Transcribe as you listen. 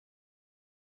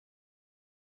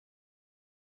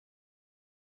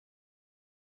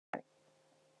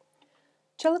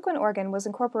Chiloquin, Oregon was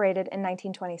incorporated in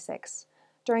 1926.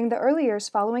 During the early years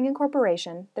following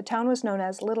incorporation, the town was known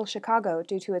as Little Chicago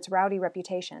due to its rowdy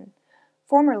reputation.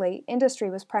 Formerly,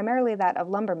 industry was primarily that of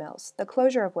lumber mills, the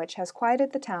closure of which has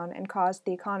quieted the town and caused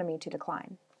the economy to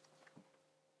decline.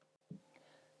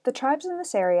 The tribes in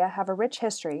this area have a rich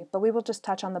history, but we will just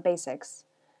touch on the basics.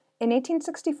 In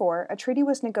 1864, a treaty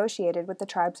was negotiated with the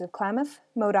tribes of Klamath,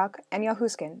 Modoc, and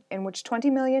Yahuskin, in which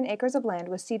 20 million acres of land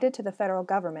was ceded to the federal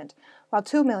government, while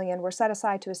 2 million were set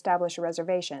aside to establish a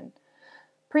reservation.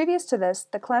 Previous to this,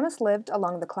 the Klamaths lived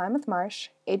along the Klamath Marsh,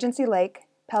 Agency Lake,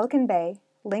 Pelican Bay,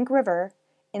 Link River,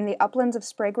 in the uplands of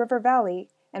Sprague River Valley,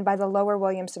 and by the lower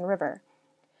Williamson River.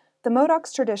 The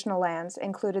Modocs' traditional lands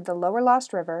included the lower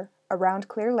Lost River, around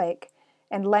Clear Lake,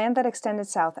 and land that extended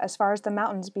south as far as the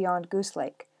mountains beyond Goose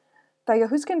Lake. The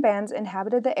Yahuskin bands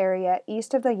inhabited the area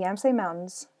east of the Yamsay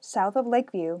Mountains, south of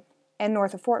Lakeview, and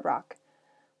north of Fort Rock.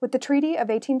 With the Treaty of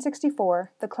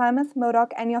 1864, the Klamath,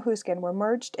 Modoc, and Yahuskin were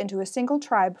merged into a single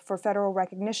tribe for federal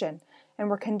recognition and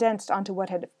were condensed onto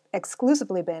what had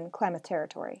exclusively been Klamath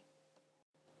territory.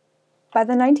 By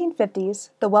the 1950s,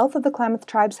 the wealth of the Klamath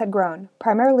tribes had grown,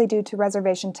 primarily due to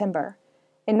reservation timber.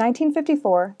 In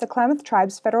 1954, the Klamath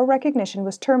tribe's federal recognition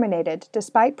was terminated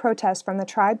despite protests from the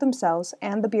tribe themselves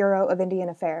and the Bureau of Indian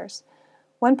Affairs.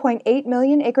 1.8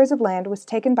 million acres of land was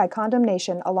taken by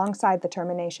condemnation alongside the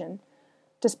termination.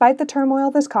 Despite the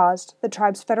turmoil this caused, the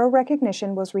tribe's federal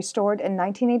recognition was restored in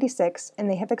 1986, and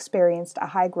they have experienced a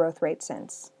high growth rate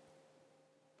since.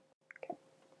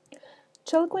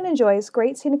 Chiloquin enjoys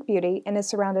great scenic beauty and is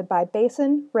surrounded by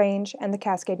Basin, Range, and the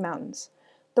Cascade Mountains.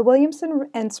 The Williamson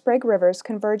and Sprague Rivers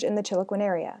converge in the Chiloquin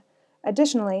area.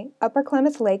 Additionally, Upper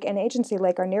Klamath Lake and Agency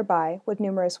Lake are nearby, with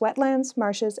numerous wetlands,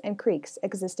 marshes, and creeks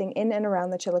existing in and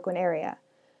around the Chiloquin area.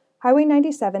 Highway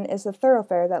 97 is the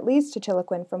thoroughfare that leads to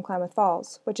Chiloquin from Klamath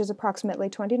Falls, which is approximately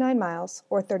 29 miles,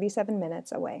 or 37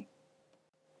 minutes, away.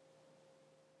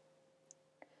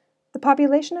 The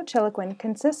population of Chiloquin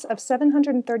consists of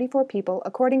 734 people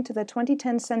according to the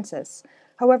 2010 census.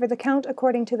 However, the count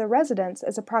according to the residents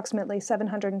is approximately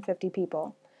 750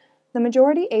 people. The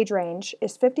majority age range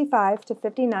is 55 to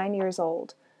 59 years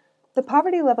old. The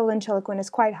poverty level in Chiloquin is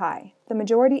quite high. The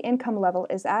majority income level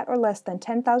is at or less than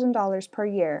 $10,000 per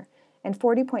year, and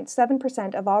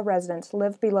 40.7% of all residents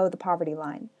live below the poverty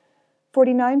line.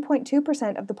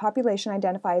 49.2% of the population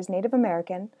identify as Native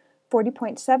American,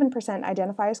 40.7%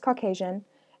 identify as Caucasian,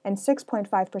 and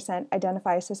 6.5%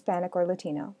 identify as Hispanic or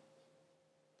Latino.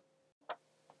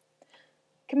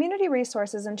 Community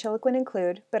resources in Chiloquin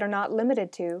include, but are not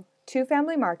limited to, 2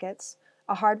 family markets,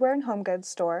 a hardware and home goods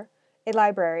store, a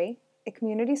library, a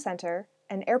community center,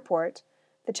 an airport,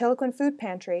 the Chiloquin Food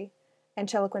Pantry, and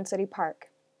Chiloquin City Park.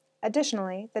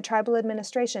 Additionally, the tribal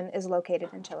administration is located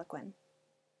in Chiloquin.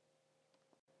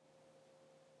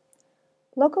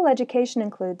 Local education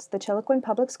includes the Chiloquin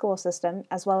Public School System,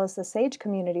 as well as the Sage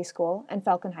Community School and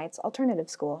Falcon Heights Alternative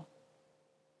School.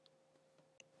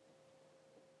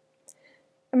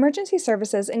 Emergency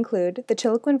services include the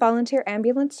Chiloquin Volunteer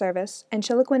Ambulance Service and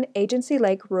Chiloquin Agency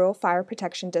Lake Rural Fire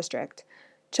Protection District.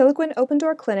 Chiloquin Open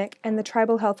Door Clinic and the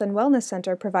Tribal Health and Wellness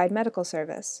Center provide medical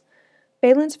service.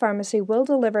 Balin's Pharmacy will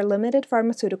deliver limited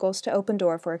pharmaceuticals to Open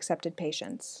Door for accepted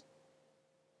patients.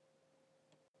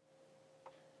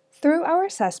 Through our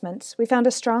assessments, we found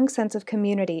a strong sense of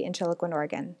community in Chiloquin,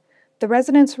 Oregon. The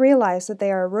residents realize that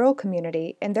they are a rural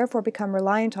community and therefore become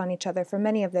reliant on each other for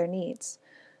many of their needs.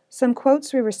 Some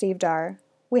quotes we received are,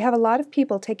 "We have a lot of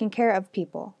people taking care of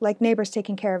people, like neighbors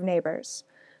taking care of neighbors.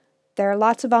 There are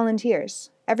lots of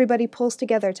volunteers. Everybody pulls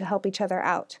together to help each other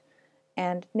out.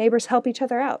 And neighbors help each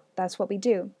other out. That's what we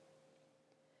do."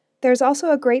 There is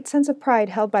also a great sense of pride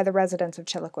held by the residents of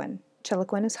Chiloquin.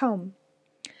 Chiloquin is home.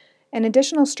 An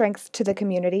additional strength to the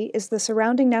community is the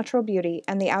surrounding natural beauty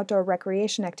and the outdoor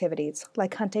recreation activities,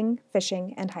 like hunting,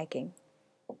 fishing, and hiking.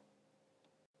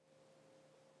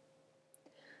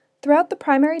 Throughout the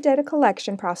primary data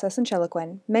collection process in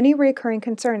Chiloquin, many recurring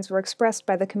concerns were expressed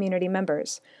by the community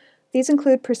members. These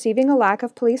include perceiving a lack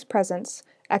of police presence,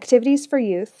 activities for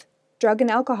youth, drug and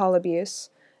alcohol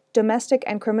abuse, domestic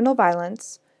and criminal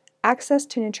violence, access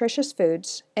to nutritious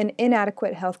foods, and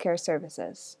inadequate healthcare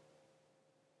services.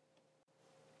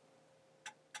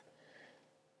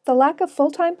 The lack of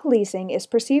full-time policing is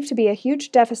perceived to be a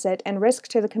huge deficit and risk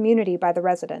to the community by the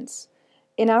residents.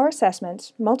 In our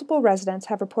assessment, multiple residents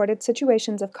have reported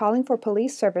situations of calling for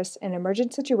police service in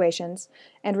emergent situations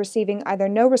and receiving either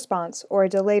no response or a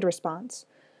delayed response.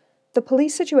 The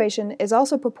police situation is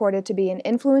also purported to be an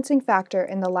influencing factor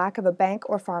in the lack of a bank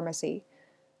or pharmacy.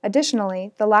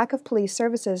 Additionally, the lack of police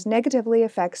services negatively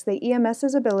affects the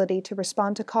EMS's ability to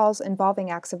respond to calls involving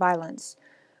acts of violence.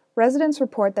 Residents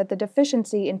report that the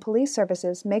deficiency in police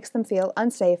services makes them feel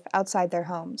unsafe outside their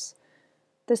homes.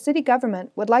 The city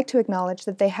government would like to acknowledge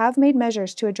that they have made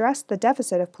measures to address the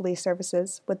deficit of police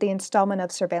services with the installment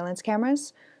of surveillance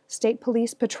cameras, state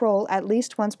police patrol at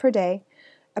least once per day,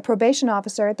 a probation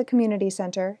officer at the community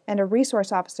center, and a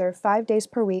resource officer 5 days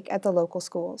per week at the local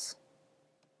schools.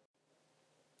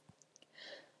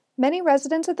 Many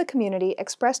residents of the community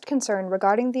expressed concern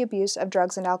regarding the abuse of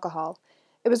drugs and alcohol.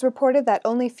 It was reported that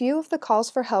only few of the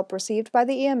calls for help received by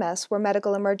the EMS were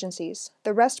medical emergencies.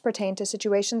 The rest pertained to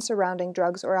situations surrounding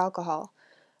drugs or alcohol.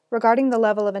 Regarding the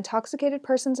level of intoxicated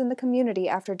persons in the community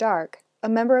after dark, a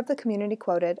member of the community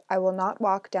quoted, "I will not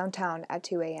walk downtown at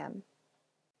 2 a.m."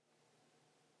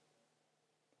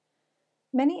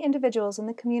 Many individuals in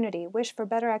the community wish for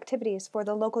better activities for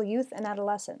the local youth and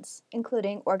adolescents,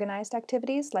 including organized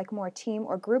activities like more team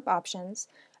or group options,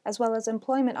 as well as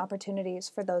employment opportunities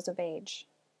for those of age.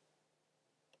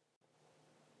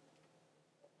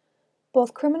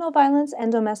 Both criminal violence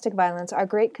and domestic violence are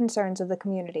great concerns of the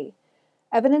community.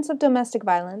 Evidence of domestic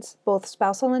violence, both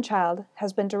spousal and child,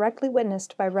 has been directly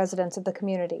witnessed by residents of the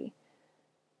community.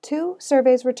 2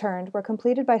 surveys returned were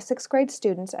completed by 6th grade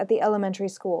students at the elementary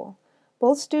school.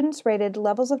 Both students rated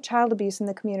levels of child abuse in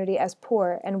the community as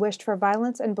poor and wished for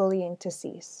violence and bullying to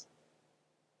cease.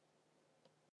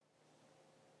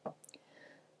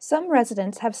 Some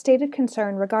residents have stated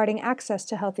concern regarding access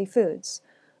to healthy foods.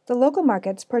 The local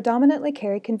markets predominantly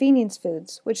carry convenience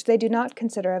foods, which they do not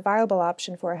consider a viable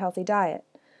option for a healthy diet.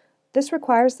 This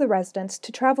requires the residents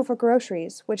to travel for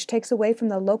groceries, which takes away from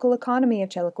the local economy of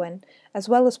Chiloquin, as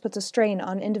well as puts a strain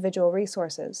on individual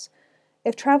resources.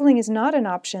 If traveling is not an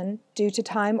option, due to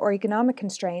time or economic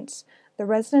constraints, the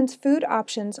residents' food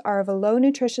options are of a low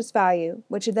nutritious value,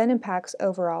 which then impacts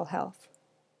overall health.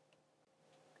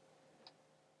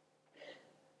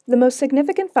 The most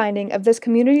significant finding of this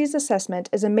community's assessment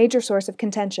is a major source of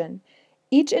contention.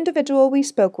 Each individual we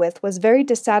spoke with was very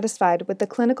dissatisfied with the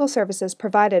clinical services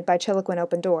provided by Chiloquin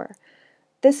Open Door.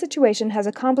 This situation has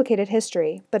a complicated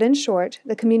history, but in short,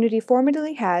 the community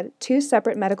formerly had 2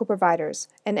 separate medical providers,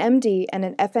 an MD and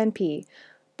an FNP,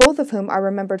 both of whom are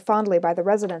remembered fondly by the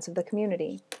residents of the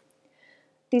community.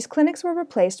 These clinics were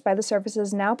replaced by the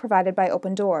services now provided by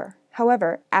Open Door.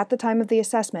 However, at the time of the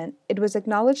assessment, it was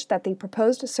acknowledged that the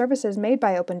proposed services made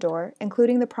by Open Door,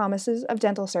 including the promises of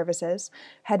dental services,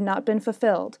 had not been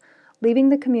fulfilled, leaving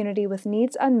the community with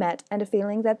needs unmet and a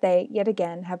feeling that they, yet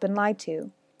again, have been lied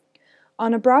to.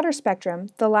 On a broader spectrum,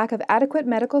 the lack of adequate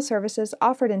medical services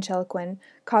offered in Chiloquin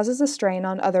causes a strain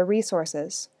on other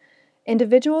resources.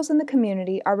 Individuals in the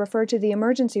community are referred to the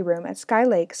emergency room at Sky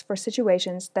Lakes for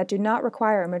situations that do not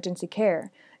require emergency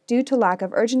care, due to lack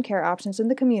of urgent care options in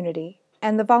the community,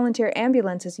 and the volunteer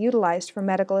ambulance is utilized for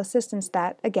medical assistance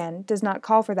that, again, does not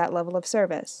call for that level of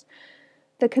service.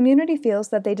 The community feels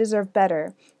that they deserve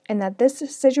better, and that this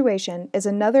situation is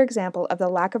another example of the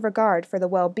lack of regard for the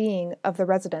well-being of the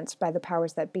residents by the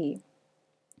powers that be.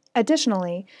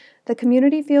 Additionally, the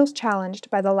community feels challenged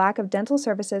by the lack of dental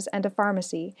services and a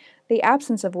pharmacy, the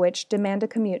absence of which demand a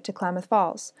commute to Klamath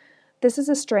Falls. This is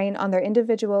a strain on their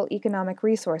individual economic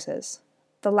resources.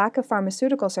 The lack of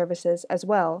pharmaceutical services, as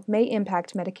well, may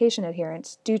impact medication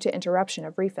adherence due to interruption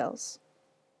of refills.